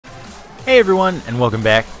Hey everyone, and welcome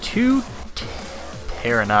back to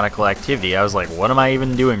Paranautical Activity. I was like, what am I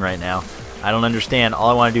even doing right now? I don't understand.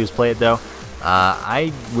 All I want to do is play it though.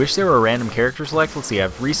 I wish there were a random character select. Let's see,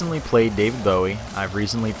 I've recently played David Bowie, I've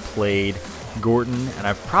recently played Gordon, and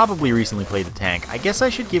I've probably recently played the tank. I guess I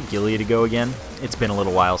should give Gilead a go again. It's been a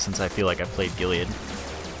little while since I feel like I've played Gilead.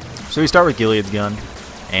 So we start with Gilead's gun,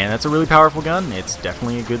 and that's a really powerful gun. It's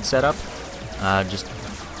definitely a good setup. Just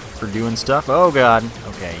for doing stuff. Oh god.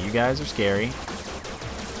 Okay, you guys are scary.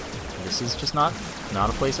 This is just not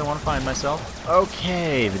a place I want to find myself.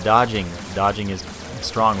 Okay, the dodging. Dodging is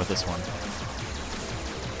strong with this one.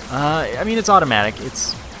 I mean, it's automatic.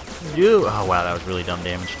 It's... Oh wow, that was really dumb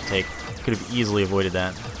damage to take. Could have easily avoided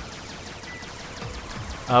that.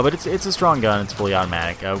 But it's a strong gun. It's fully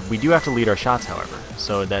automatic. We do have to lead our shots, however,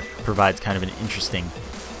 so that provides kind of an interesting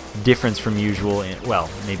difference from usual.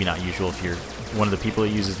 Well, maybe not usual if you're one of the people that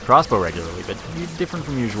uses the crossbow regularly, but different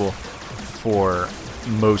from usual for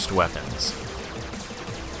most weapons.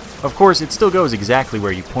 Of course, it still goes exactly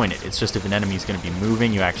where you point it. It's just if an enemy is going to be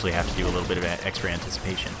moving, you actually have to do a little bit of extra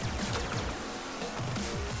anticipation.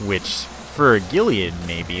 Which, for a Gilead,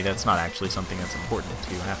 maybe, that's not actually something that's important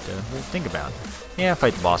to have to think about. Yeah,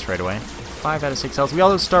 fight the boss right away. 5 out of 6 health. We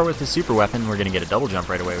also start with the super weapon. We're going to get a double jump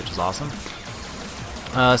right away, which is awesome.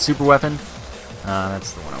 Super weapon.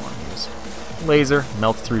 That's the one I want to use. Laser.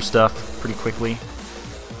 Melt through stuff pretty quickly.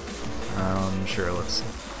 Sure, let's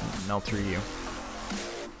melt through you.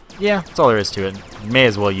 Yeah, that's all there is to it. May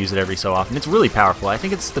as well use it every so often. It's really powerful. I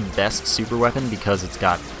think it's the best super weapon because it's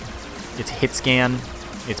got its hit scan.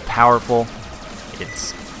 It's powerful.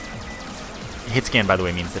 Hit scan, by the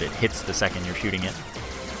way, means that it hits the second you're shooting it.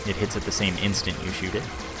 It hits at the same instant you shoot it.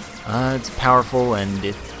 It's powerful, and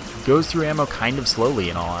it goes through ammo kind of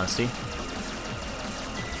slowly, in all honesty.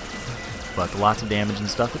 But lots of damage and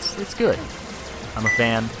stuff, it's good. I'm a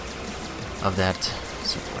fan of that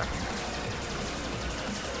super weapon.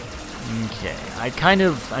 Okay,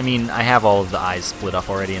 I mean, I have all of the eyes split up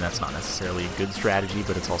already, and that's not necessarily a good strategy,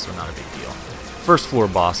 but it's also not a big deal. First floor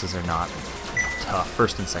bosses are not tough,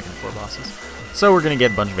 first and second floor bosses. So we're going to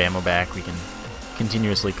get a bunch of ammo back. We can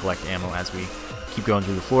continuously collect ammo as we keep going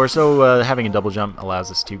through the floor. So having a double jump allows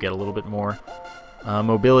us to get a little bit more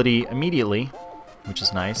mobility immediately, which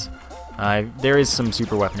is nice. There is some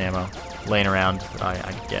super weapon ammo laying around that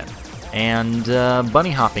I could get. And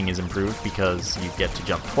bunny hopping is improved because you get to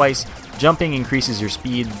jump twice. Jumping increases your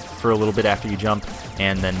speed for a little bit after you jump,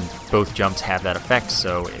 and then both jumps have that effect,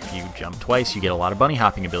 so if you jump twice, you get a lot of bunny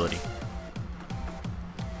hopping ability.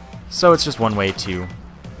 So it's just one way to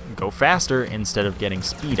go faster instead of getting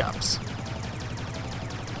speed ups.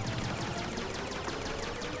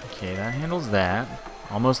 Okay, that handles that.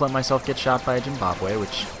 Almost let myself get shot by a Zimbabwe,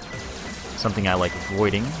 which is something I like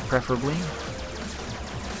avoiding, preferably.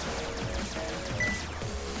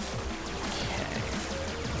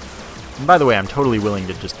 And by the way, I'm totally willing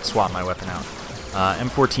to just swap my weapon out.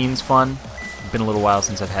 M14's fun. It's been a little while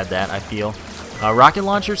since I've had that, I feel. Rocket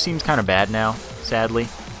launcher seems kind of bad now, sadly.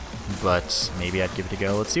 But maybe I'd give it a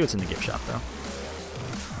go. Let's see what's in the gift shop, though.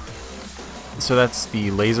 So that's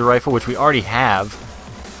the laser rifle, which we already have.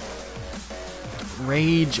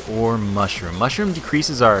 Rage or Mushroom. Mushroom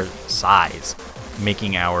decreases our size,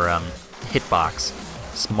 making our hitbox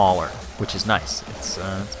smaller, which is nice.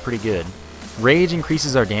 It's pretty good. Rage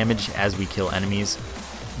increases our damage as we kill enemies,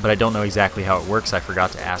 but I don't know exactly how it works. I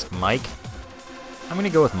forgot to ask Mike. I'm going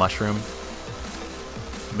to go with Mushroom.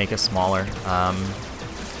 Make us smaller.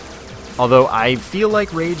 Although I feel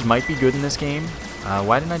like Rage might be good in this game.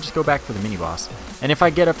 Why didn't I just go back for the mini-boss? And if I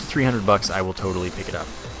get up to 300 bucks, I will totally pick it up.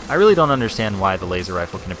 I really don't understand why the laser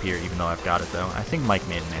rifle can appear, even though I've got it, though. I think Mike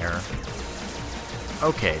made an error.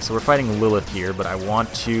 Okay, so we're fighting Lilith here, but I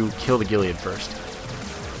want to kill the Gilead first.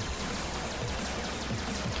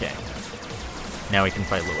 Okay. Now we can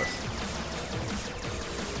fight Lilith.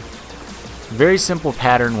 Very simple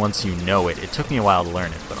pattern once you know it. It took me a while to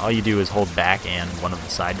learn it, but all you do is hold back and one of the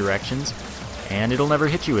side directions, and it'll never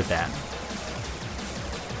hit you with that.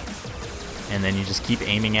 And then you just keep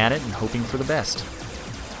aiming at it and hoping for the best.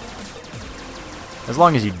 As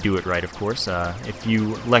long as you do it right, of course. If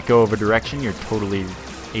you let go of a direction, you're totally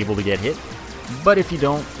able to get hit. But if you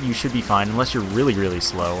don't, you should be fine. Unless you're really, really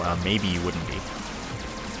slow, maybe you wouldn't be.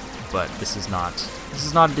 But this is not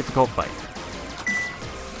a difficult fight.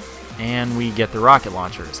 And we get the rocket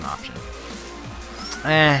launcher as an option.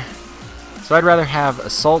 So I'd rather have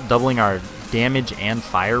Assault doubling our damage and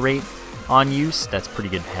fire rate on use. That's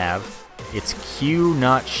pretty good to have. It's Q,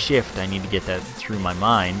 not Shift. I need to get that through my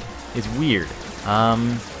mind. It's weird. I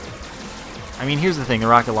mean, here's the thing. The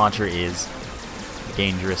rocket launcher is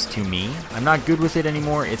dangerous to me. I'm not good with it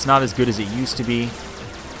anymore. It's not as good as it used to be,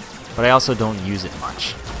 but I also don't use it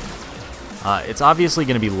much. It's obviously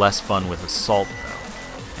going to be less fun with Assault,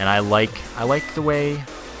 though, and I like the way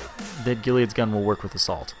that Gilead's gun will work with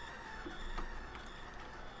Assault.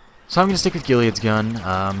 So I'm going to stick with Gilead's gun.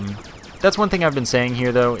 That's one thing I've been saying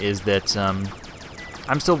here, though, is that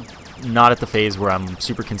I'm still not at the phase where I'm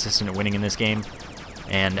super consistent at winning in this game,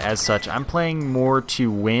 and as such, I'm playing more to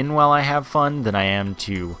win while I have fun than I am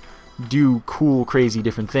to do cool, crazy,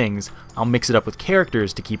 different things. I'll mix it up with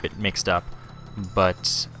characters to keep it mixed up,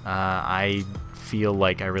 but I feel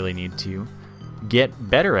like I really need to get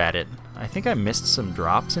better at it. I think I missed some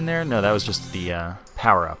drops in there. No, that was just the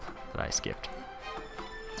power-up that I skipped.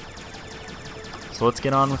 So let's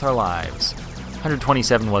get on with our lives.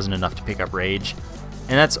 127 wasn't enough to pick up Rage,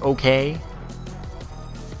 and that's okay.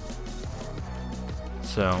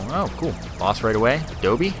 So, oh, cool. Boss right away.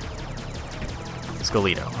 Dobie.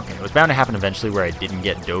 Skelito. Okay, it was bound to happen eventually where I didn't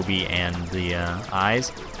get Dobie and the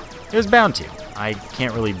eyes. It was bound to. I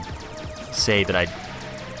can't really say that I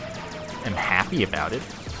am happy about it.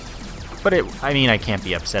 But I mean, I can't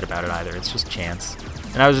be upset about it either. It's just chance.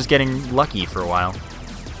 And I was just getting lucky for a while.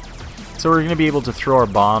 So we're going to be able to throw our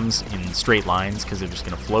bombs in straight lines because they're just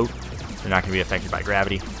going to float. They're not going to be affected by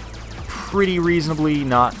gravity. Pretty reasonably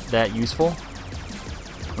not that useful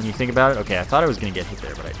when you think about it. Okay, I thought I was going to get hit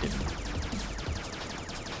there, but I didn't.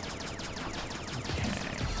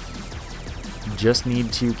 Okay. Just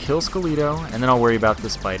need to kill Skelito, and then I'll worry about the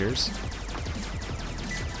spiders.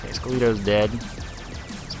 Okay, Skelito's dead.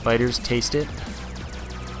 Spiders, taste it.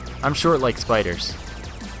 I'm short like spiders.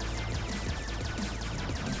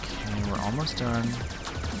 Okay, we're almost done.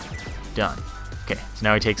 Done. Okay, so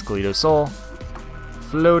now he takes Skelito's soul.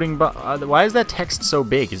 Floating why is that text so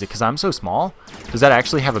big? Is it because I'm so small? Does that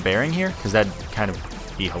actually have a bearing here? Because that'd kind of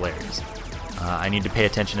be hilarious. I need to pay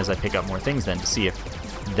attention as I pick up more things then to see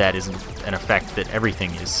if that isn't an effect that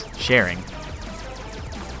everything is sharing.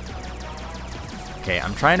 Okay,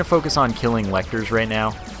 I'm trying to focus on killing Lectors right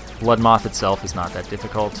now. Blood Moth itself is not that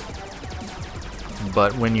difficult.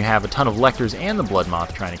 But when you have a ton of Lectors and the Blood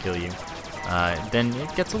Moth trying to kill you, then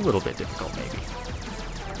it gets a little bit difficult maybe.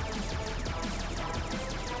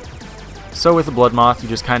 So with the Blood Moth, you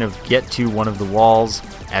just kind of get to one of the walls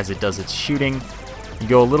as it does its shooting. You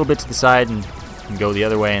go a little bit to the side and you can go the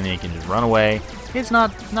other way, and then you can just run away. It's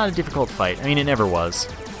not a difficult fight. I mean, it never was.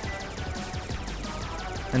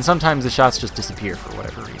 And sometimes the shots just disappear for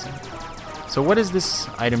whatever reason. So what is this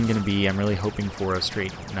item going to be? I'm really hoping for a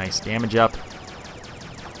straight, nice damage up.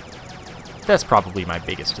 That's probably my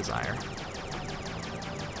biggest desire.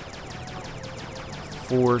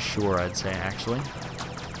 For sure, I'd say, actually.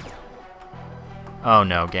 Oh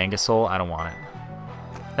no, Gangasol, I don't want it.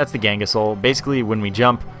 That's the Gangasol. Basically, when we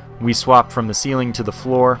jump, we swap from the ceiling to the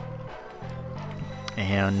floor,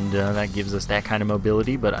 and that gives us that kind of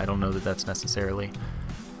mobility, but I don't know that that's necessarily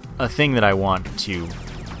a thing that I want to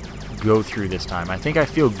go through this time. I think I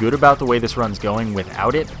feel good about the way this run's going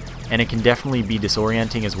without it, and it can definitely be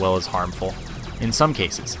disorienting as well as harmful in some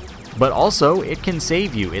cases. But also, it can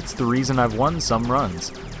save you. It's the reason I've won some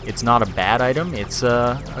runs. It's not a bad item, it's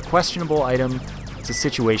a questionable item. It's a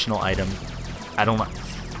situational item. I don't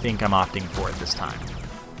think I'm opting for it this time.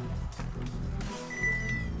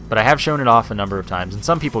 But I have shown it off a number of times, and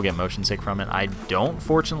some people get motion sick from it. I don't,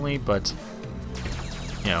 fortunately, but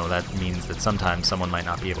you know, that means that sometimes someone might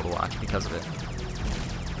not be able to watch because of it.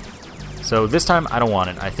 So this time, I don't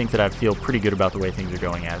want it. I think that I feel pretty good about the way things are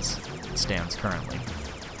going as it stands currently.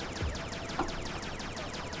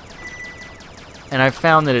 And I've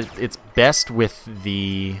found that it's best with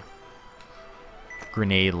the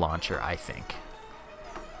grenade launcher, I think.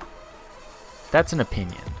 That's an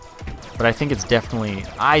opinion, but I think it's definitely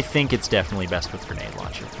best with grenade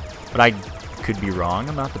launcher. But I could be wrong.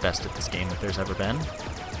 I'm not the best at this game that there's ever been.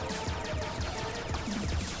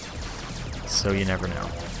 So you never know.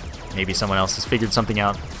 Maybe someone else has figured something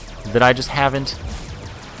out that I just haven't.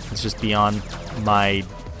 It's just beyond my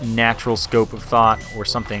natural scope of thought or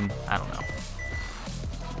something. I don't know.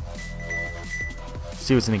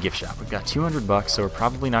 See what's in the gift shop. We've got 200 bucks, so we're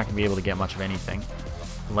probably not going to be able to get much of anything.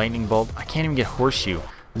 Lightning Bolt. I can't even get Horseshoe.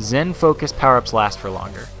 Zen Focus power-ups last for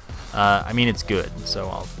longer. I mean, it's good, so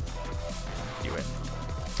I'll do it.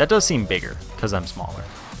 That does seem bigger, because I'm smaller.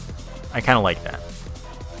 I kind of like that.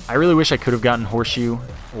 I really wish I could have gotten Horseshoe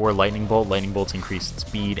or Lightning Bolt. Lightning Bolt's increased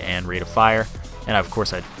speed and rate of fire, and of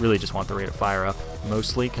course I really just want the rate of fire up,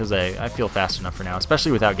 mostly, because I feel fast enough for now,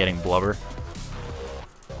 especially without getting Blubber.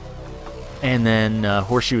 And then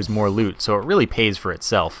Horseshoe is more loot, so it really pays for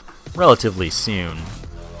itself relatively soon.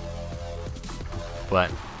 But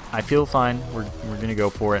I feel fine. We're going to go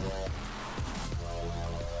for it.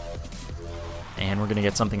 And we're going to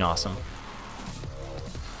get something awesome.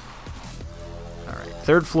 Alright,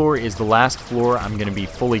 third floor is the last floor I'm going to be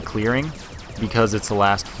fully clearing because it's the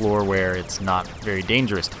last floor where it's not very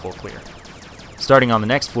dangerous to full clear. Starting on the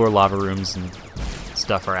next floor, lava rooms and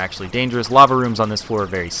stuff are actually dangerous. Lava rooms on this floor are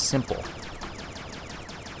very simple.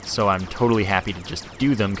 So I'm totally happy to just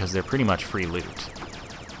do them because they're pretty much free loot.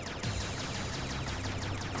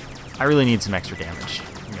 I really need some extra damage,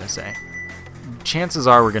 I'm going to say. Chances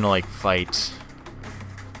are we're going to, like, fight...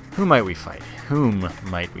 Who might we fight? Whom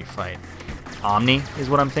might we fight? Omni is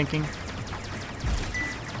what I'm thinking.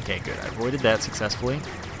 Okay, good. I avoided that successfully.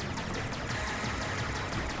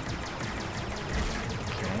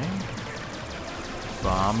 Okay.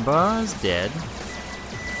 Bomba is dead.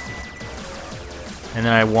 And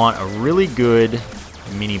then I want a really good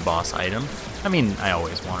mini-boss item. I mean, I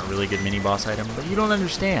always want a really good mini-boss item, but you don't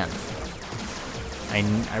understand.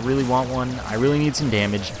 I really want one. I really need some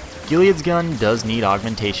damage. Gilead's gun does need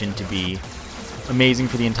augmentation to be amazing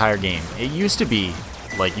for the entire game. It used to be,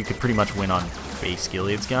 like, you could pretty much win on base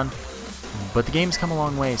Gilead's gun, but the game's come a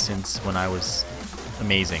long way since when I was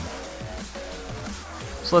amazing.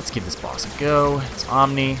 So let's give this boss a go. It's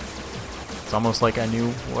Omni. It's almost like I knew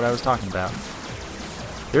what I was talking about.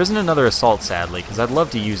 There isn't another assault, sadly, because I'd love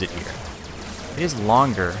to use it here. It is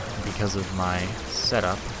longer because of my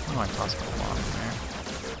setup. Oh, I tossed a bomb in there.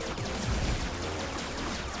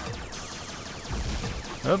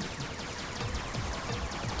 Oh.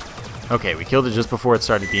 Okay, we killed it just before it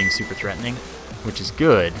started being super threatening, which is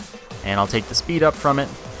good. And I'll take the speed up from it.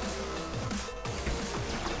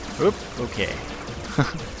 Oop, okay.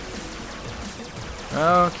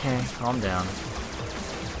 Okay, calm down.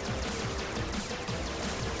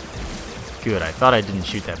 Good, I thought I didn't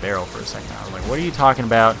shoot that barrel for a second. I was like, what are you talking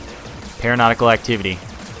about? Paranautical activity.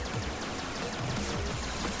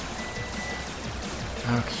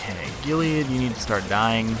 Okay, Gilead, you need to start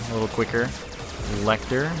dying a little quicker.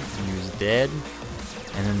 Lecter, who's dead.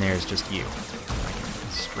 And then there's just you. I can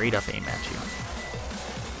straight up aim at you.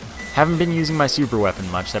 Haven't been using my super weapon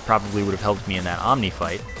much. That probably would have helped me in that Omni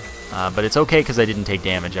fight. But it's okay because I didn't take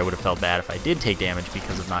damage. I would have felt bad if I did take damage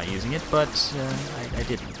because of not using it, but I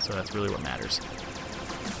didn't, so that's really what matters.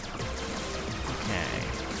 Okay.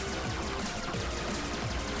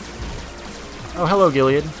 Oh, hello,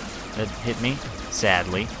 Gilead. That hit me,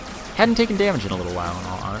 sadly. Hadn't taken damage in a little while, in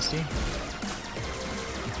all honesty.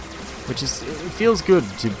 Which is, it feels good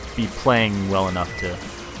to be playing well enough to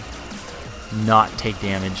not take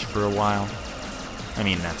damage for a while. I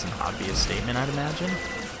mean, that's an obvious statement, I'd imagine.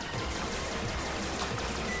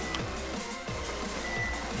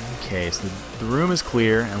 Okay, so the room is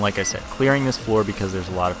clear, and like I said, clearing this floor because there's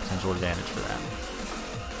a lot of potential advantage for that.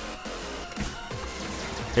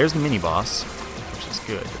 There's the mini-boss, which is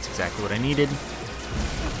good. That's exactly what I needed.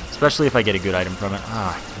 Especially if I get a good item from it.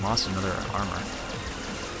 Ah, I lost another armor.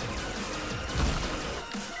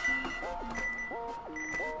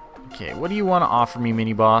 Okay, what do you want to offer me,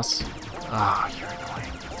 mini-boss? Ah, you're annoying.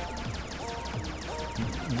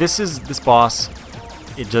 This boss...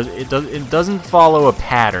 It doesn't follow a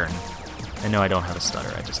pattern. I know I don't have a stutter.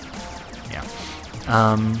 Yeah.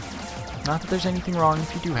 Not that there's anything wrong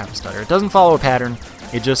if you do have a stutter. It doesn't follow a pattern.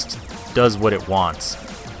 It just does what it wants,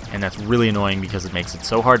 and that's really annoying because it makes it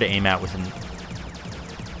so hard to aim at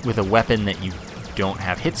with a weapon that you don't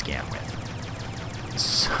have hit scan with.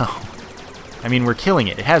 So, I mean, we're killing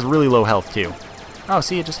it. It has really low health too. Oh,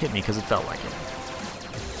 see, it just hit me because it felt like it.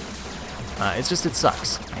 It's just it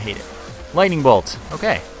sucks. I hate it. Lightning Bolt.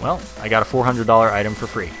 Okay, well, I got a $400 item for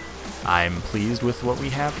free. I'm pleased with what we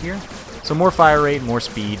have here. So more fire rate, more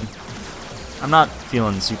speed. I'm not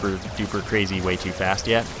feeling super duper crazy way too fast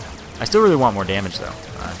yet. I still really want more damage though.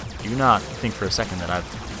 Do not think for a second that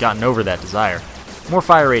I've gotten over that desire. More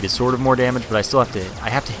fire rate is sort of more damage, but I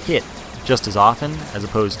have to hit just as often as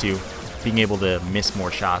opposed to being able to miss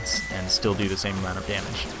more shots and still do the same amount of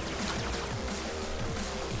damage.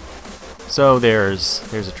 So there's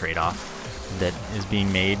a trade-off that is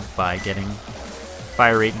being made by getting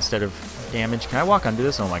fire rate instead of damage. Can I walk under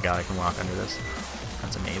this? Oh my god, I can walk under this.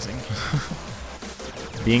 That's amazing.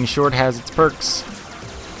 Being short has its perks,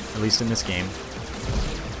 at least in this game.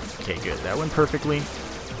 Okay, good. That went perfectly.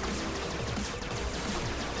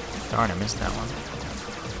 Darn, I missed that one.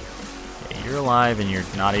 Okay, you're alive and you're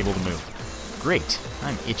not able to move. Great.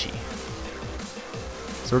 I'm itchy.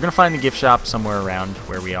 So we're going to find the gift shop somewhere around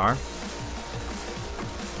where we are.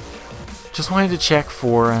 Just wanted to check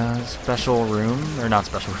for special room, or not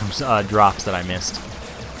special rooms, drops that I missed.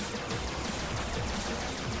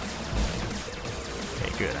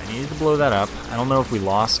 Okay, good. I needed to blow that up. I don't know if we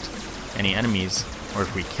lost any enemies, or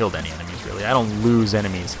if we killed any enemies, really. I don't lose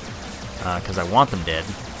enemies because I want them dead.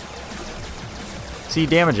 See,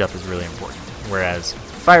 damage up is really important, whereas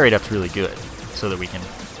fire rate up's really good, so that we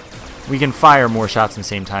can fire more shots in the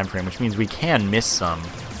same time frame, which means we can miss some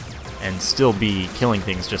and still be killing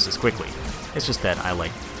things just as quickly. It's just that I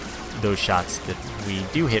like those shots that we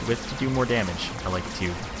do hit with to do more damage. I like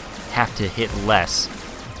to have to hit less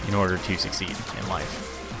in order to succeed in life,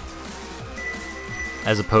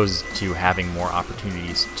 as opposed to having more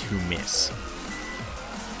opportunities to miss.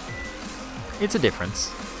 It's a difference.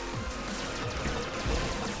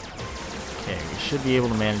 Okay, we should be able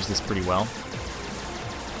to manage this pretty well.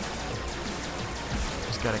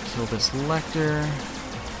 Just gotta kill this Lecter.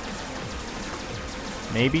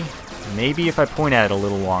 Maybe if I point at it a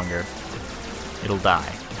little longer, it'll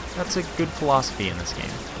die. That's a good philosophy in this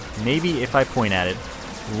game. Maybe if I point at it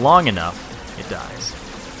long enough, it dies.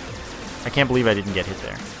 I can't believe I didn't get hit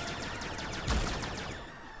there.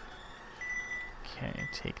 Okay,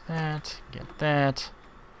 take that, get that.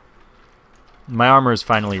 My armor is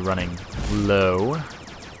finally running low,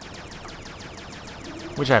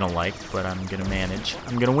 which I don't like, but I'm gonna manage.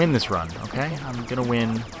 I'm gonna win this run, okay? I'm gonna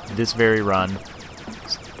win this very run.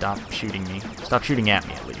 Stop shooting me. Stop shooting at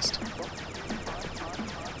me, at least.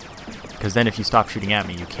 Because then if you stop shooting at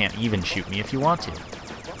me, you can't even shoot me if you want to.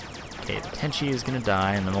 Okay, the Tenchi is going to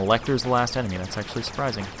die, and then the Lecter is the last enemy. That's actually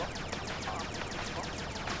surprising.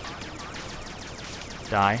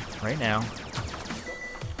 Die right now.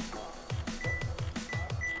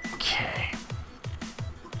 Okay.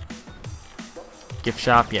 Gift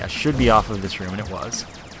shop, yeah, should be off of this room, and it was.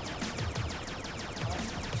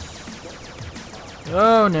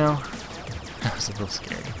 Oh no. That was a little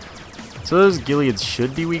scary. So those Gileads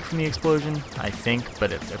should be weak from the explosion, I think,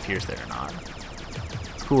 but it appears they're not.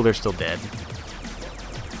 It's cool, they're still dead.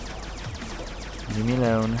 Leave me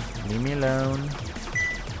alone. Leave me alone.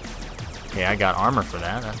 Okay, I got armor for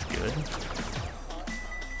that. That's good.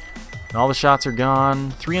 And all the shots are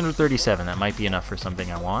gone. 337. That might be enough for something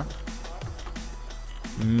I want.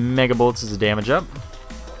 Mega Bullets is a damage up.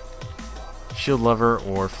 Shield Lover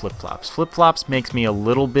or Flip-Flops. Flip-Flops makes me a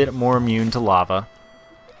little bit more immune to lava,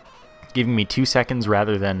 giving me 2 seconds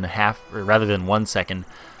rather than 1 second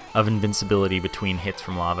of invincibility between hits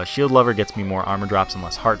from lava. Shield Lover gets me more armor drops and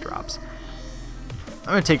less heart drops. I'm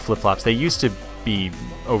gonna take Flip-Flops. They used to be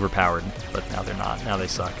overpowered, but now they're not. Now they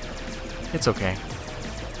suck. It's okay.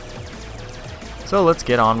 So let's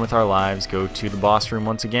get on with our lives, go to the boss room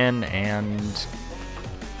once again, and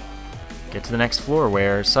get to the next floor,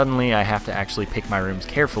 where suddenly I have to actually pick my rooms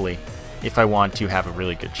carefully if I want to have a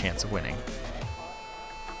really good chance of winning.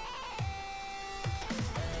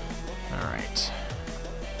 Alright.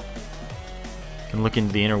 Can look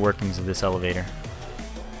into the inner workings of this elevator.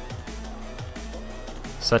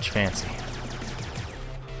 Such fancy.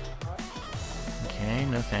 Okay,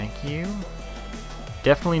 no thank you.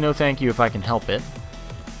 Definitely no thank you if I can help it.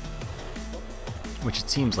 Which it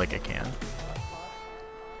seems like I can.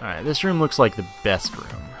 Alright, this room looks like the best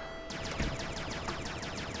room.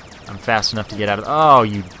 I'm fast enough to get out of... Oh,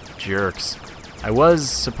 you jerks. I was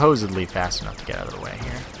supposedly fast enough to get out of the way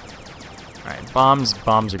here. Alright,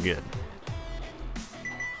 bombs are good.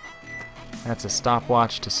 That's a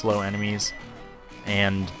stopwatch to slow enemies.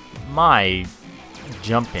 And my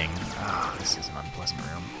jumping... Ah, this is an unpleasant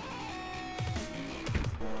room.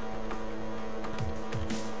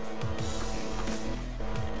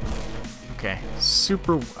 Okay,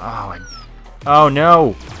 super... Oh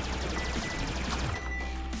no!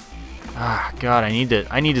 Ah, God, I need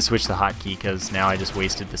to switch the hotkey, because now I just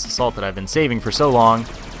wasted this assault that I've been saving for so long.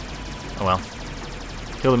 Oh well.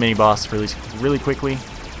 Kill the mini-boss really quickly.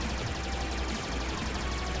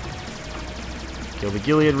 Kill the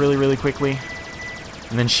Gilead really quickly.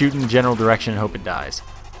 And then shoot in the general direction and hope it dies.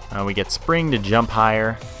 We get Spring to jump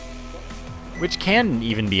higher, which can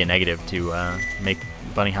even be a negative to make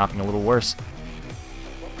bunny hopping a little worse.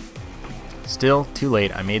 Still, too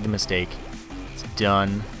late. I made the mistake. It's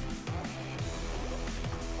done.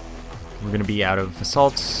 We're going to be out of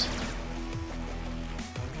assaults.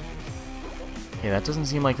 Okay, that doesn't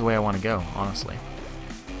seem like the way I want to go, honestly.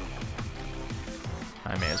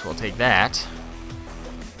 I may as well take that.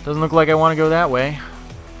 Doesn't look like I want to go that way.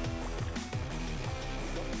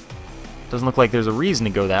 Doesn't look like there's a reason to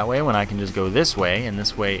go that way when I can just go this way, and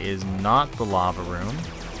this way is not the lava room.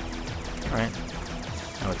 Alright.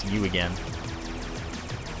 Now it's you again.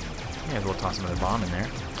 May as well toss another bomb in there.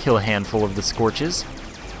 Kill a handful of the Scorches.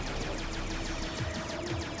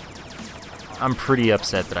 I'm pretty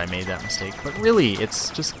upset that I made that mistake, but really,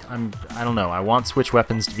 it's just, I don't know, I want switch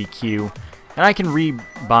weapons to be Q, and I can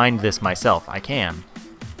rebind this myself. I can.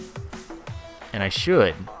 And I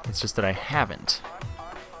should. It's just that I haven't.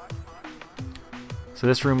 So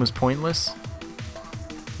this room was pointless?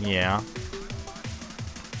 Yeah.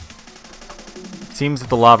 Seems that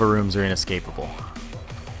the lava rooms are inescapable.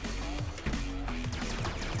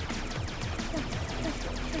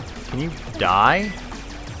 Can you die?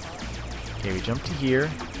 Okay, we jump to here.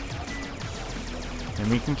 Then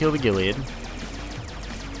we can kill the Gilead.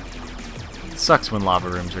 It sucks when lava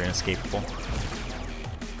rooms are inescapable.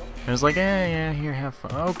 I was like, yeah, here, have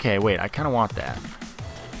fun. Okay, wait, I kind of want that.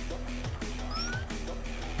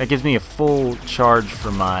 That gives me a full charge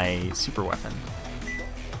for my super weapon.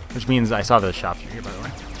 Which means, I saw the shop through here, by the way.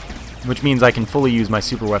 Which means I can fully use my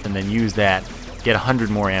super weapon, then use that, get 100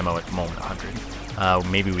 more ammo at the moment,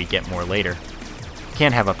 100. Maybe we get more later. You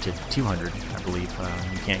can't have up to 200, I believe.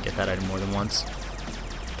 You can't get that item more than once.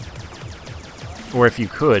 Or if you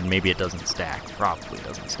could, maybe it doesn't stack. Probably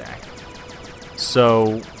doesn't stack.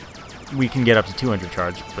 So we can get up to 200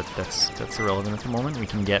 charge, but that's irrelevant at the moment. We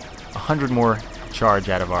can get 100 more charge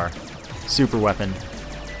out of our super weapon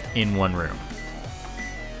in one room,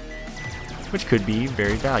 which could be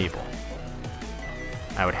very valuable,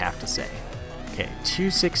 I would have to say. Okay,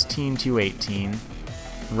 216, 218.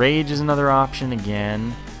 Rage is another option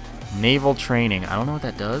again. Naval training. I don't know what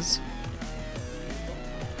that does,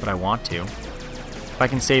 but I want to. If I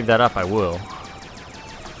can save that up, I will.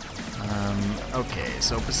 Okay,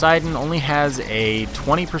 so Poseidon only has a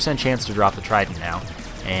 20% chance to drop the Trident now,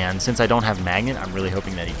 and since I don't have Magnet, I'm really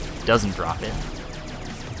hoping that he doesn't drop it.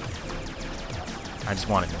 I just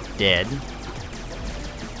want it dead.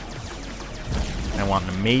 I want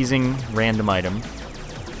an amazing random item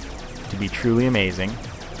to be truly amazing.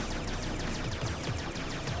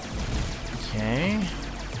 Okay.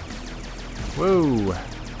 Whoa.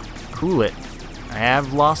 Cool it. I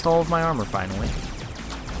have lost all of my armor finally,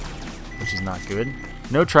 which is not good.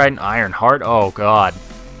 No Trident, Iron Heart. Oh, God.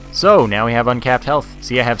 So, now we have uncapped health.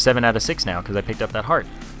 See, I have 7 out of 6 now because I picked up that heart.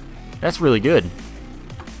 That's really good.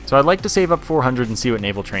 So I'd like to save up 400 and see what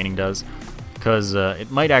naval training does, because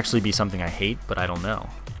it might actually be something I hate, but I don't know.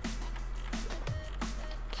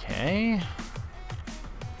 Okay.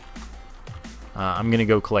 I'm going to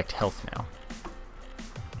go collect health now.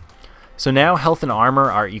 So now health and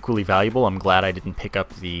armor are equally valuable. I'm glad I didn't pick up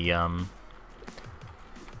the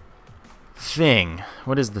thing.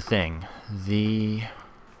 What is the thing? The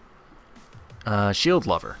shield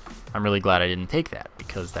lover. I'm really glad I didn't take that,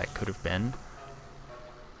 because that could have been...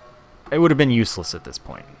 It would have been useless at this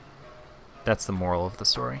point. That's the moral of the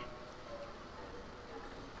story.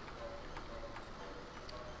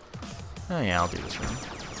 Oh yeah, I'll do this room.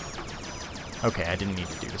 Okay, I didn't need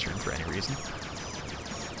to do this room for any reason.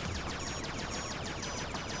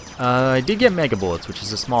 I did get Mega Bullets, which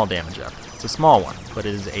is a small damage up. It's a small one, but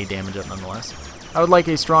it is a damage up nonetheless. I would like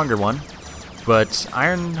a stronger one, but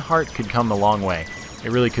Iron Heart could come a long way.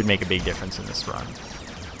 It really could make a big difference in this run.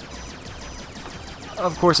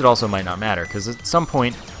 Of course, it also might not matter, because at some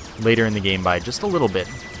point later in the game, by just a little bit,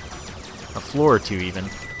 a floor or two even,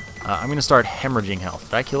 I'm going to start hemorrhaging health.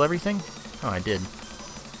 Did I kill everything? Oh, I did.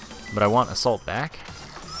 But I want Assault back,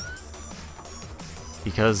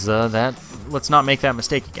 because let's not make that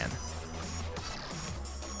mistake again.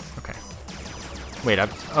 Okay. Wait,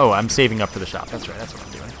 I'm saving up for the shop. That's right, that's what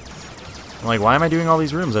I'm doing. I'm like, why am I doing all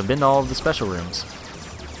these rooms? I've been to all of the special rooms.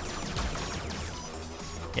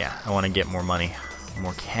 Yeah, I want to get more money.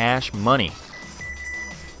 More cash money.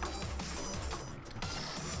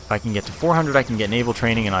 If I can get to 400, I can get naval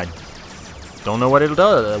training, and I don't know what it'll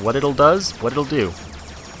do.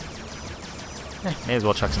 May as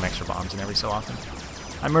well chuck some extra bombs in every so often.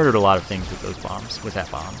 I murdered a lot of things with those bombs, with that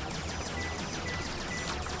bomb.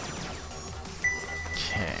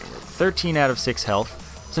 Okay, we're 13 out of 6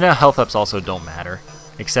 health. So now health ups also don't matter,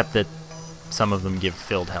 except that some of them give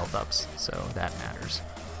filled health ups, so that matters.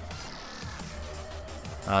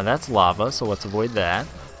 That's lava, so let's avoid that.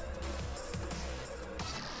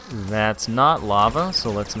 That's not lava, so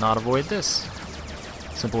let's not avoid this.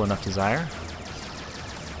 Simple enough desire.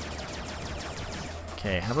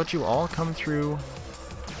 Okay, how about you all come through,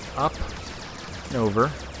 up, and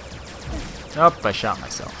over. Up, I shot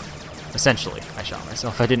myself. Essentially, I shot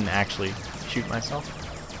myself. I didn't actually shoot myself,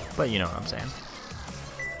 but you know what I'm saying.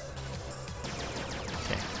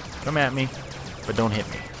 Okay, come at me, but don't hit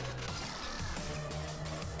me.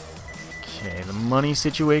 Okay, the money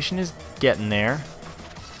situation is getting there.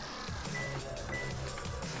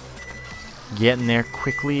 Getting there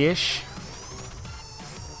quickly-ish.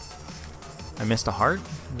 I missed a heart?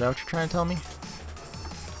 Is that what you're trying to tell me?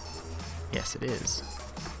 Yes, it is.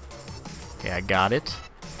 Okay, I got it.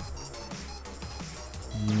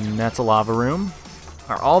 That's a lava room.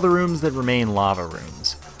 Are all the rooms that remain lava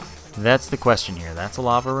rooms? That's the question here. That's a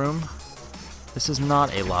lava room. This is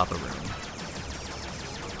not a lava room.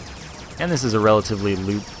 And this is a relatively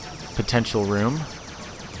loot potential room.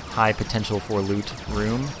 High potential for loot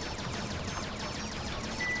room.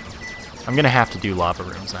 I'm gonna have to do lava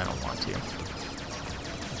rooms, and I don't want to.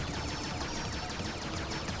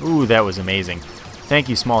 Ooh, that was amazing. Thank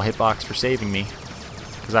you, small hitbox, for saving me.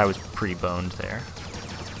 Because I was pretty boned there.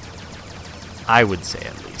 I would say,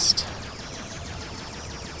 at least.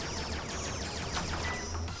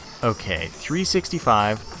 Okay,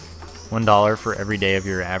 $3.65. $1 for every day of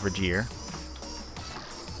your average year.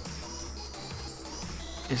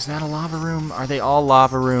 Is that a lava room? Are they all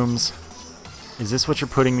lava rooms? Is this what you're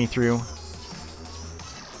putting me through?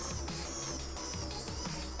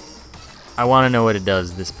 I want to know what it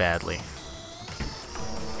does this badly.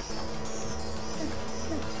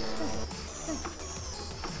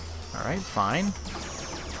 Alright, fine.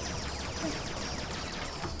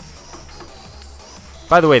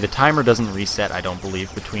 By the way, the timer doesn't reset, I don't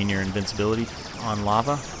believe, between your invincibility on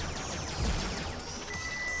lava.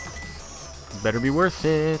 Better be worth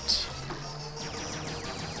it.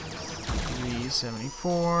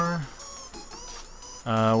 374.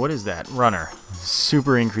 What is that? Runner.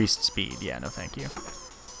 Super increased speed. Yeah, no thank you.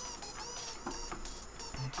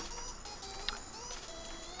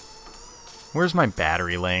 Where's my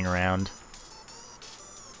battery laying around?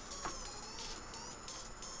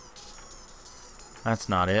 That's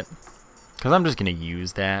not it. Because I'm just going to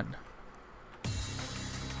use that.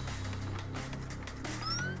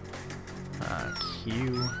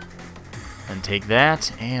 Q. And take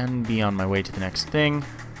that and be on my way to the next thing.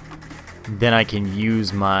 Then I can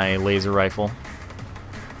use my laser rifle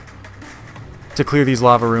to clear these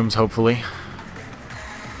lava rooms, hopefully.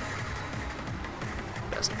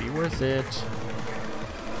 Best be worth it.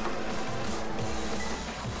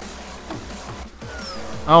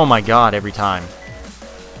 Oh my god, every time.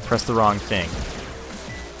 Press the wrong thing.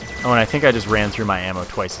 Oh, and I think I just ran through my ammo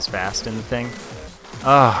twice as fast in the thing.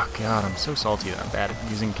 Oh god, I'm so salty that I'm bad at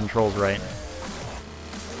using controls right.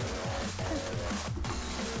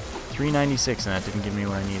 396, and that didn't give me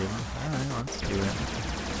what I needed. Alright, let's do it.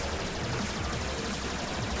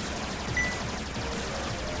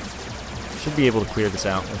 Should be able to clear this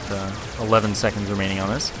out with 11 seconds remaining on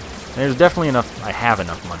this. And there's definitely enough, I have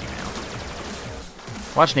enough money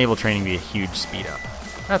now. Watch naval training be a huge speed up.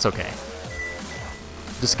 That's okay.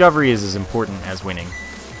 Discovery is as important as winning.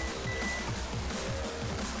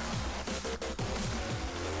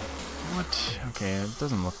 What? Okay, it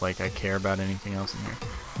doesn't look like I care about anything else in here.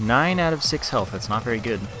 9 out of 6 health, that's not very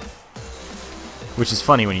good. Which is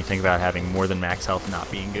funny when you think about having more than max health not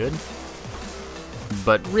being good.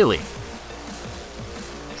 But really.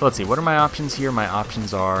 So let's see, what are my options here? My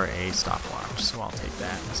options are a stopwatch, so I'll take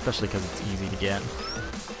that, especially because it's easy to get.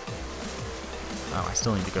 Oh, I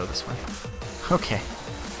still need to go this way. Okay.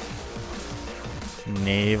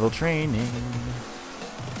 Naval training.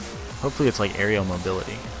 Hopefully it's like aerial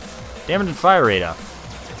mobility. Damage and fire rate up.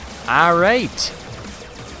 Alright.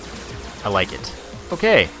 I like it.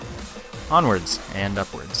 Okay. Onwards and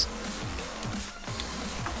upwards.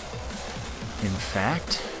 In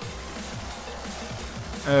fact.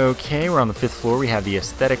 Okay, we're on the 5th floor. We have the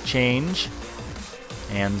aesthetic change.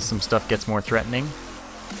 And some stuff gets more threatening.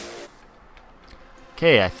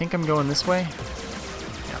 Okay, I think I'm going this way.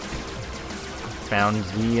 Yeah. Found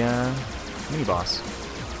the mini-boss.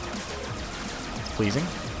 It's pleasing.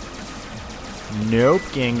 Nope,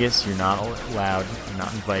 Genghis, you're not allowed. You're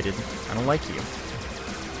not invited. I don't like you.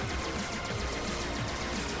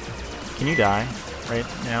 Can you die right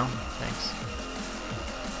now? Thanks.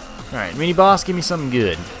 Alright, mini-boss, give me something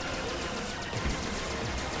good.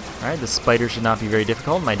 Alright, the spider should not be very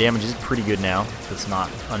difficult. My damage is pretty good now. That's not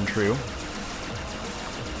untrue.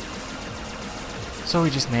 So we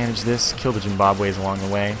just manage this, kill the Zimbabwe's along the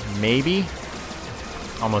way. Maybe.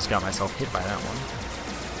 Almost got myself hit by that one.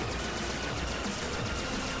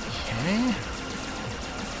 Okay.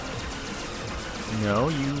 No,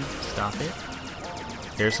 you stop it.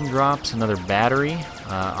 There's some drops, another battery.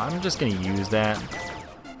 I'm just going to use that.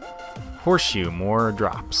 Horseshoe, more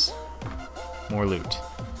drops. More loot.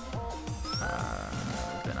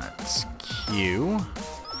 Then that's Q.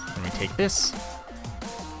 Let me take this.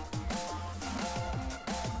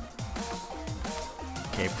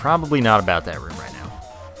 Okay, probably not about that room right now.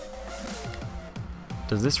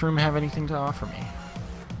 Does this room have anything to offer me?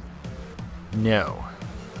 No.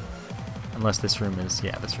 Unless this room is,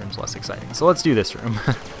 yeah, this room's less exciting. So let's do this room.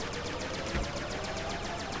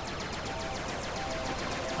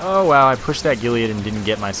 Oh wow, I pushed that Gilead and didn't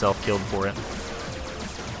get myself killed for it.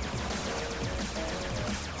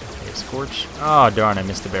 Scorch. Oh, darn, I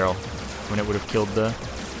missed the barrel when it would have killed the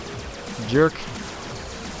jerk.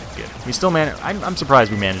 Good. We still managed. I'm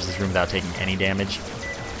surprised we managed this room without taking any damage.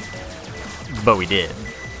 But we did.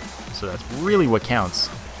 So that's really what counts,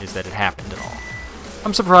 is that it happened at all.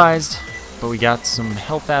 I'm surprised, but we got some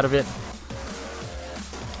health out of it.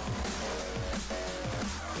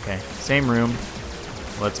 Okay, same room.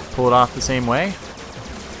 Let's pull it off the same way.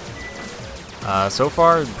 So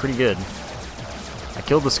far, pretty good. I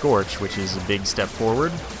killed the Scorch, which is a big step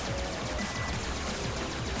forward.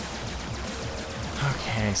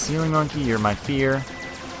 Okay, Ceiling Monkey, you're my fear.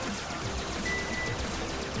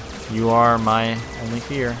 You are my only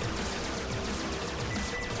fear.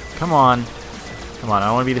 Come on. Come on, I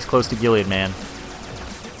don't want to be this close to Gilead, man.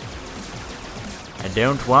 I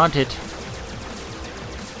don't want it.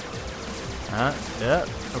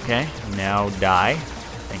 Okay, now die.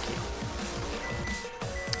 Thank you.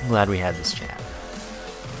 I'm glad we had this chat.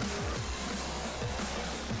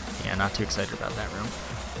 Yeah, not too excited about that room.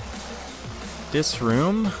 This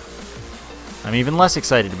room, I'm even less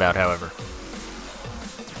excited about, however.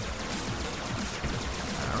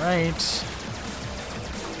 Alright.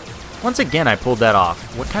 Once again, I pulled that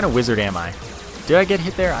off. What kind of wizard am I? Did I get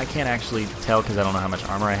hit there? I can't actually tell because I don't know how much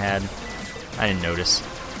armor I had. I didn't notice.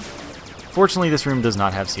 Fortunately, this room does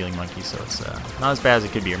not have Ceiling Monkey, so it's not as bad as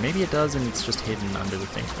it could be. Or maybe it does and it's just hidden under the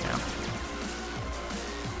thing for now.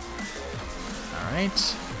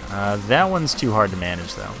 Alright. That one's too hard to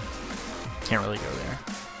manage, though. Can't really go there.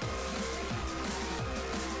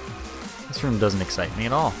 This room doesn't excite me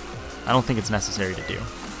at all. I don't think it's necessary to do.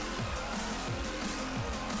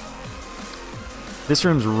 This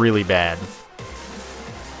room's really bad.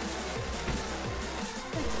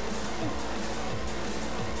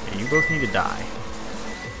 Yeah, you both need to die.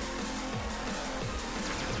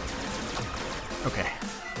 Okay.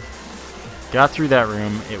 Got through that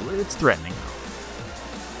room. It's threatening.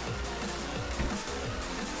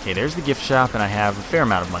 Okay, there's the gift shop, and I have a fair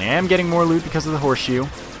amount of money. I am getting more loot because of the horseshoe.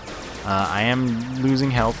 I am losing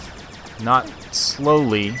health. Not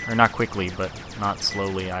slowly, or not quickly, but not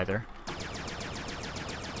slowly either.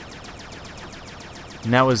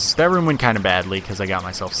 And that room went kind of badly because I got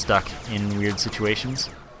myself stuck in weird situations.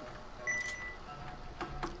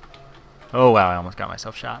 Oh wow, I almost got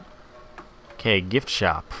myself shot. Okay, gift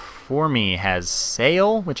shop for me has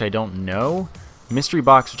sale, which I don't know. Mystery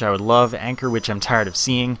box, which I would love. Anchor, which I'm tired of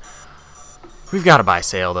seeing. We've got to buy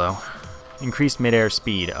sail though. Increased midair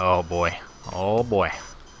speed. Oh boy. Oh boy.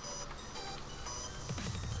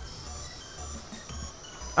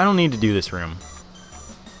 I don't need to do this room.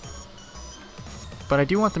 But I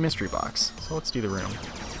do want the mystery box, so let's do the room.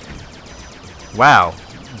 Wow,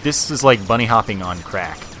 this is like bunny hopping on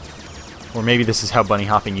crack. Or maybe this is how bunny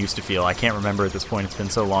hopping used to feel. I can't remember at this point. It's been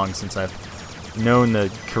so long since I've known the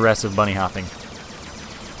caress of bunny hopping.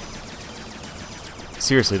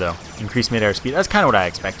 Seriously though, increased mid-air speed. That's kind of what I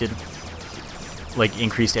expected. Like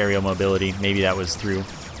increased aerial mobility. Maybe that was through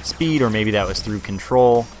speed or maybe that was through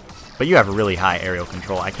control. But you have a really high aerial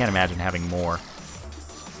control. I can't imagine having more.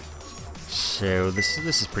 So this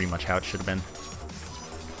is pretty much how it should have been.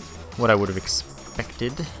 What I would have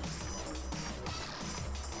expected.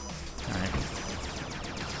 Alright.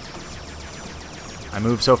 I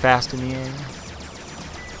move so fast in the air.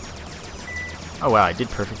 Oh wow, I did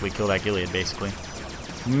perfectly kill that Gilead basically.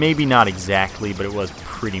 Maybe not exactly, but it was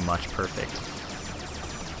pretty much perfect.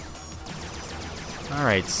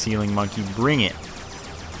 Alright, Ceiling Monkey, bring it.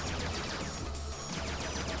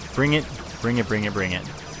 Bring it, bring it, bring it, bring it.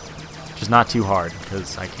 Just not too hard,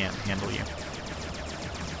 because I can't handle you.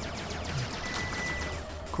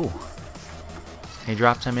 Cool. Any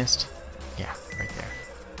drops I missed? Yeah, right there.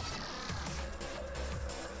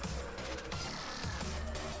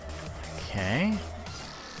 Okay.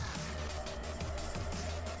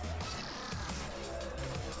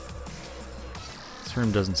 This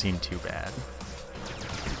room doesn't seem too bad.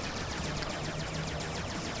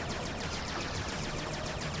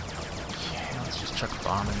 Okay, let's just chuck a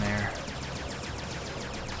bomb in there.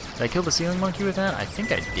 Did I kill the Ceiling Monkey with that? I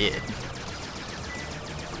think I did.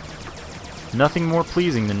 Nothing more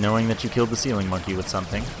pleasing than knowing that you killed the Ceiling Monkey with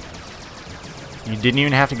something. You didn't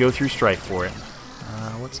even have to go through strife for it.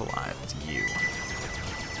 What's alive? It's you.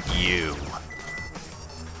 You.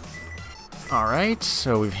 Alright,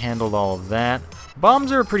 so we've handled all of that.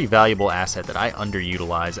 Bombs are a pretty valuable asset that I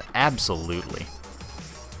underutilize, absolutely.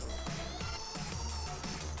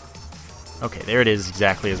 Okay, there it is,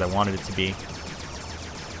 exactly as I wanted it to be.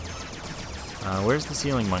 Where's the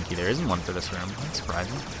Ceiling Monkey? There isn't one for this room. That's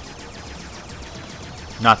surprising.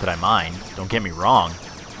 Not that I mind, don't get me wrong.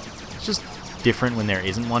 It's just different when there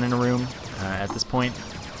isn't one in a room at this point.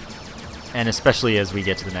 And especially as we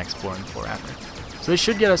get to the next floor and the floor after. So this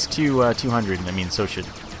should get us to 200, and I mean, so should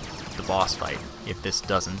the boss fight, if this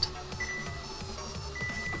doesn't.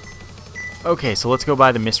 Okay, so let's go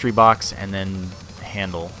buy the mystery box and then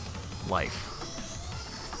handle life.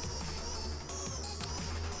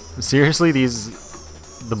 Seriously,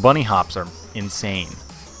 the bunny hops are insane.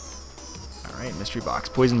 Alright, mystery box,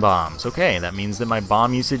 poison bombs. Okay, that means that my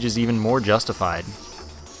bomb usage is even more justified.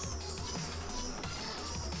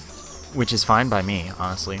 Which is fine by me,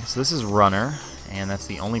 honestly. So this is runner, and that's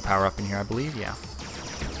the only power up in here, I believe, yeah.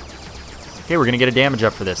 Okay, we're gonna get a damage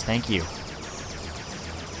up for this, thank you.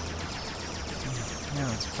 Yeah,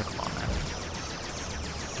 let's chuck a bomb at it.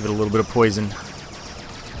 Give it a little bit of poison.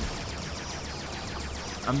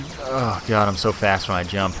 Oh god, I'm so fast when I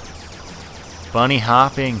jump. Bunny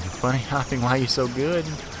hopping, why are you so good?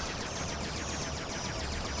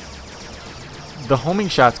 The homing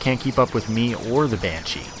shots can't keep up with me or the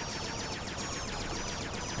Banshee.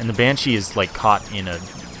 And the Banshee is like caught in a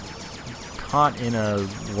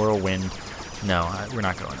whirlwind. No, we're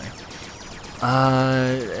not going there.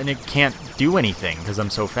 And it can't do anything because I'm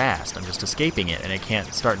so fast. I'm just escaping it, and it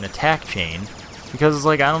can't start an attack chain because it's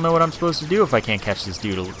like I don't know what I'm supposed to do if I can't catch this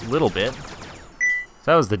dude a little bit. So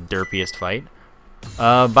that was the derpiest fight.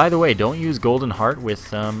 By the way, don't use Golden Heart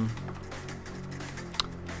with Iron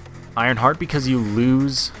Heart because you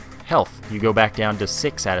lose health. You go back down to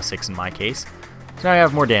 6 out of 6 in my case. So now I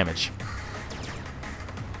have more damage.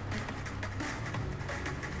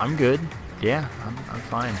 I'm good. Yeah, I'm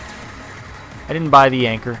fine. I didn't buy the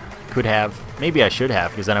anchor. Could have. Maybe I should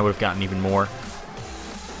have, because then I would have gotten even more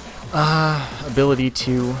ability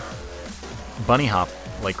to bunny hop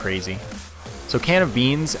like crazy. So Can of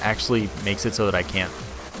Beans actually makes it so that I can't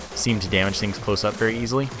seem to damage things close up very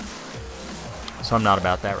easily. So I'm not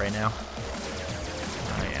about that right now.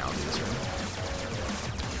 Yeah, I'll do this room.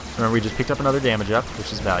 Remember, we just picked up another damage up,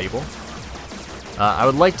 which is valuable. I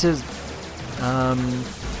would like to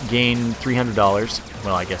gain $300.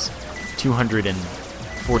 Well, I guess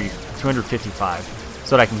 255,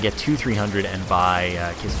 so that I can get to 300 and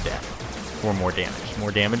buy Kiss of Death for more damage.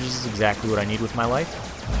 More damage is exactly what I need with my life.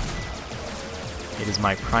 It is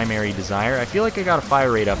my primary desire. I feel like I got a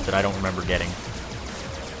fire rate up that I don't remember getting.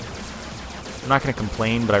 I'm not going to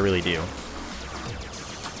complain, but I really do.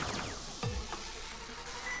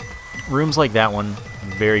 Rooms like that one,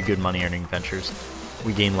 very good money earning ventures.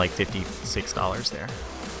 We gain like $56 there.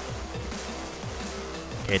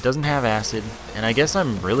 Okay, it doesn't have acid, and I guess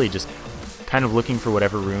I'm really just kind of looking for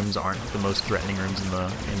whatever rooms aren't the most threatening rooms in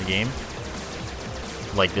the game.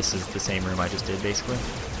 Like this is the same room I just did, basically.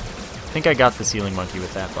 I think I got the ceiling monkey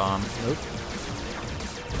with that bomb. Nope.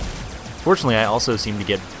 Fortunately, I also seem to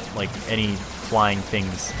get like any flying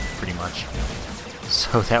things pretty much.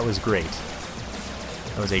 So that was great.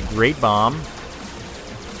 That was a great bomb.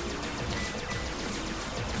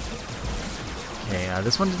 Okay,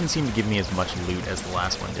 this one didn't seem to give me as much loot as the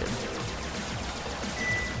last one did.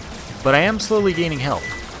 But I am slowly gaining health.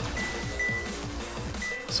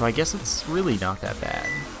 So I guess it's really not that bad.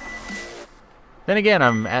 Then again,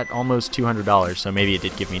 I'm at almost $200, so maybe it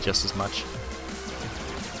did give me just as much.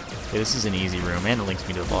 Okay, this is an easy room, and it links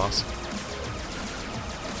me to the boss.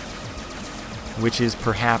 Which is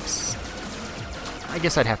perhaps... I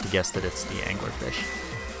guess I'd have to guess that it's the anglerfish.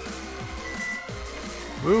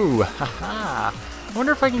 Ooh, haha! I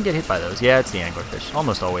wonder if I can get hit by those. Yeah, it's the anglerfish.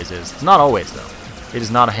 Almost always is. It's not always, though. It is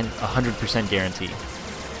not a 100% guarantee.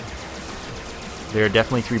 There are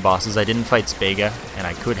definitely 3 bosses. I didn't fight Spega, and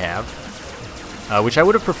I could have. Which I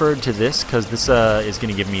would have preferred to this, because this is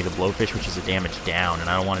going to give me the blowfish, which is a damage down, and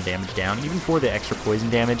I don't want to damage down, even for the extra poison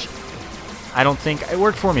damage. I don't think... It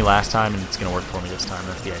worked for me last time, and it's going to work for me this time.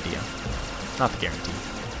 That's the idea. Not the guarantee.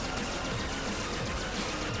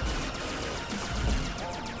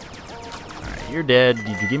 Alright, you're dead.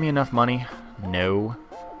 Did you give me enough money? No.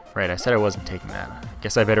 Right, I said I wasn't taking that.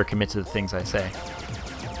 Guess I better commit to the things I say.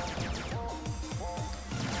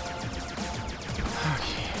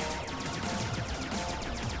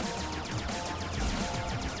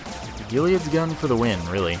 Gilead's gun for the win,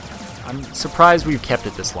 really. I'm surprised we've kept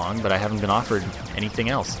it this long, but I haven't been offered anything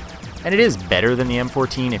else. And it is better than the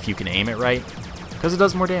M14 if you can aim it right, because it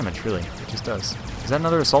does more damage, really. It just does. Is that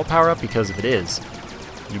another assault power-up? Because if it is,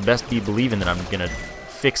 you best be believing that I'm going to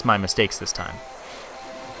fix my mistakes this time.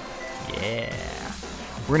 Yeah.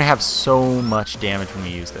 We're going to have so much damage when we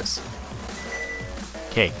use this.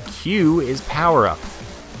 Okay, Q is power-up.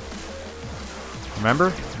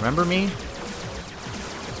 Remember? Remember me?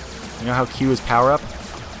 You know how Q is power-up?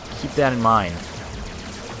 Keep that in mind.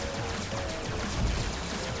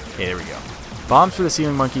 Okay, there we go. Bombs for the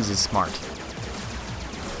ceiling monkeys is smart.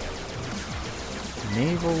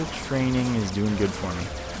 Naval training is doing good for me.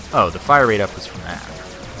 Oh, the fire rate up was from that.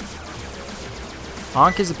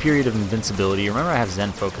 Ankh is a period of invincibility. Remember, I have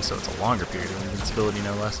Zen Focus, so it's a longer period of invincibility,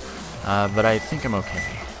 no less. But I think I'm okay.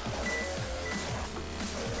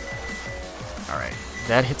 Alright,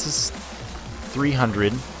 that hits us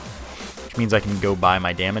 300, which means I can go buy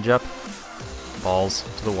my damage up. Balls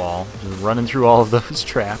to the wall, just running through all of those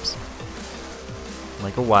traps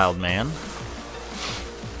like a wild man.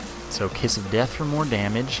 So Kiss of Death for more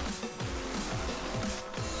damage.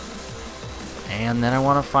 And then I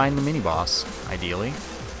want to find the mini-boss, ideally.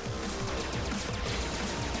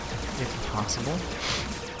 If possible.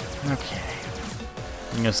 Okay.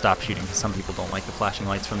 I'm going to stop shooting because some people don't like the flashing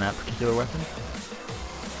lights from that particular weapon.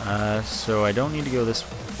 So I don't need to go this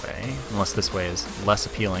way, unless this way is less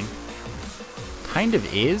appealing. Kind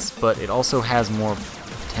of is, but it also has more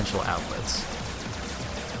potential outlets.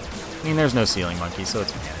 I mean, there's no ceiling monkey, so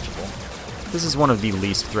it's manageable. This is one of the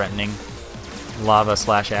least threatening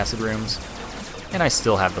lava/acid rooms, and I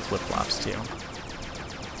still have the flip-flops too.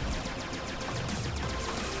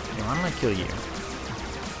 Okay, why don't I kill you?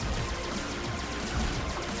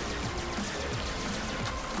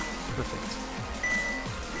 Perfect.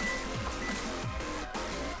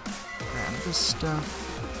 Grab this stuff.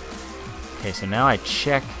 Okay, so now I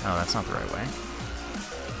check. Oh, that's not the right way.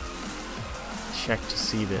 Check to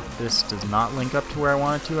see that this does not link up to where I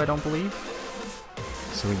want it to, I don't believe.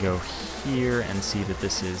 So we go here and see that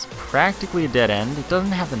this is practically a dead end. It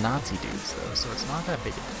doesn't have the Nazi dudes, though, so it's not that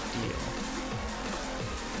big a deal.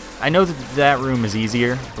 I know that that room is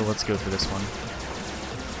easier, but let's go through this one.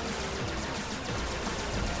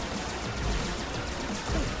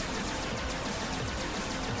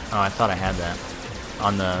 Oh, I thought I had that.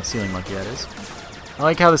 On the ceiling monkey, that is. I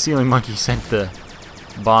like how the ceiling monkey sent the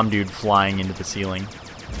bomb dude flying into the ceiling.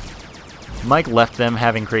 Mike left them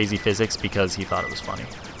having crazy physics because he thought it was funny.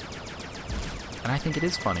 And I think it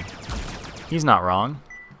is funny. He's not wrong.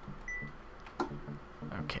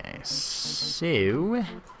 Okay, so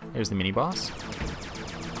there's the mini-boss.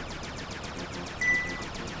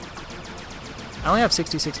 I only have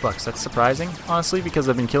 66 bucks. That's surprising, honestly, because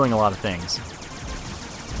I've been killing a lot of things.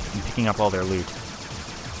 And picking up all their loot.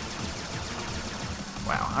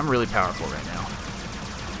 Wow, I'm really powerful right now.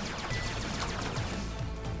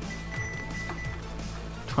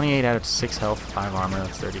 28 out of 6 health, 5 armor,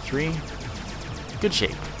 that's 33. Good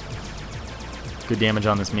shape. Good damage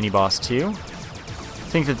on this mini-boss too.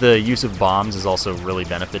 I think that the use of bombs has also really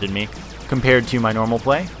benefited me compared to my normal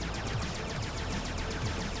play.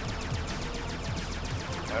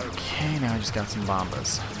 Okay, now I just got some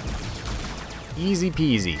bombas. Easy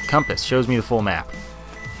peasy. Compass shows me the full map.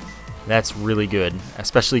 That's really good,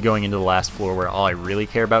 especially going into the last floor where all I really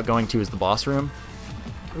care about going to is the boss room.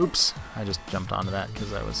 Oops, I just jumped onto that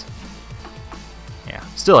because I was... Yeah.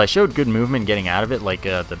 Still, I showed good movement getting out of it, like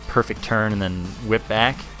the perfect turn and then whip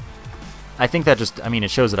back. I think that just, I mean, it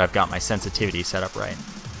shows that I've got my sensitivity set up right.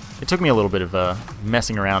 It took me a little bit of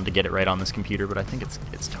messing around to get it right on this computer, but I think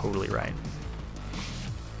it's totally right.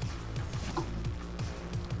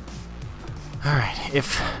 Alright,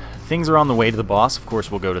 if things are on the way to the boss, of course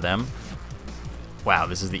we'll go to them. Wow,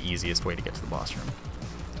 this is the easiest way to get to the boss room.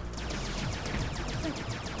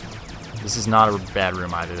 This is not a bad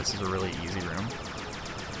room either, this is a really easy room.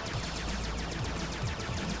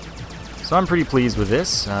 So I'm pretty pleased with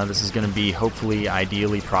this. This is going to be, hopefully,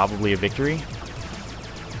 ideally, probably a victory.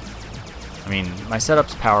 I mean, my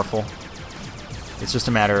setup's powerful. It's just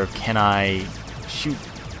a matter of can I shoot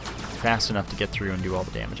fast enough to get through and do all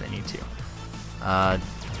the damage I need to.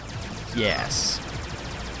 Yes.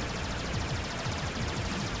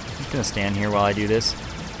 I'm just going to stand here while I do this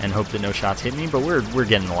and hope that no shots hit me, but we're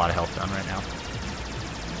getting a lot of health done right now.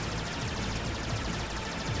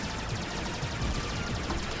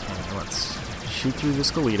 Okay, let's shoot through the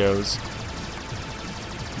Skeletos.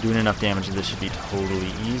 Doing enough damage that this should be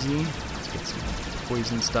totally easy. Let's get some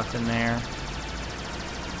poison stuff in there.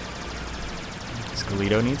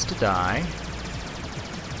 Skeleto needs to die.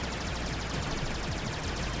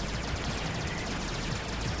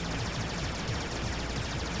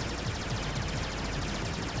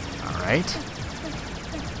 Alright.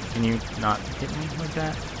 Can you not hit me like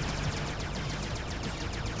that?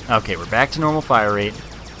 Okay, we're back to normal fire rate.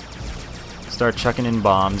 Start chucking in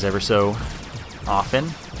bombs ever so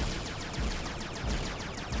often.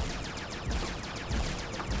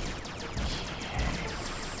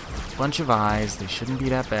 Okay. Bunch of eyes. They shouldn't be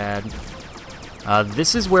that bad.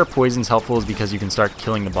 This is where poison's helpful, is because you can start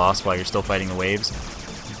killing the boss while you're still fighting the waves.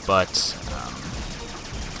 But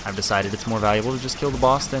I've decided it's more valuable to just kill the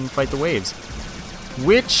boss than fight the waves.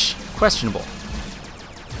 Which, questionable.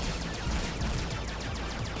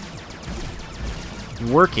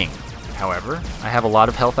 working. However, I have a lot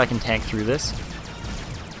of health I can tank through this.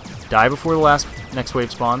 Die before the next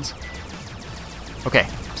wave spawns. Okay,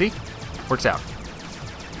 see? Works out.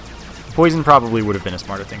 Poison probably would have been a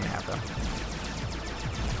smarter thing to have, though.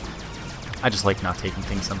 I just like not taking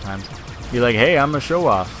things sometimes. Be like, hey, I'm a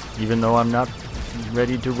show-off, even though I'm not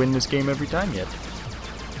ready to win this game every time yet.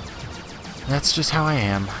 That's just how I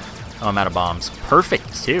am. Oh, I'm out of bombs.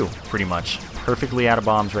 Perfect, too, pretty much. Perfectly out of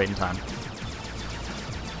bombs right in time.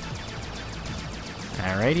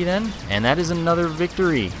 Alrighty then, and that is another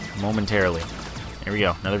victory, momentarily. There we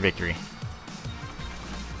go, another victory.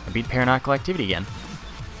 I beat Paranautical activity again.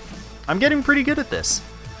 I'm getting pretty good at this.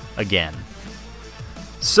 Again.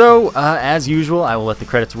 So, as usual, I will let the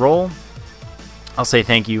credits roll. I'll say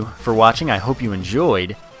thank you for watching. I hope you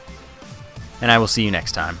enjoyed. And I will see you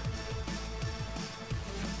next time.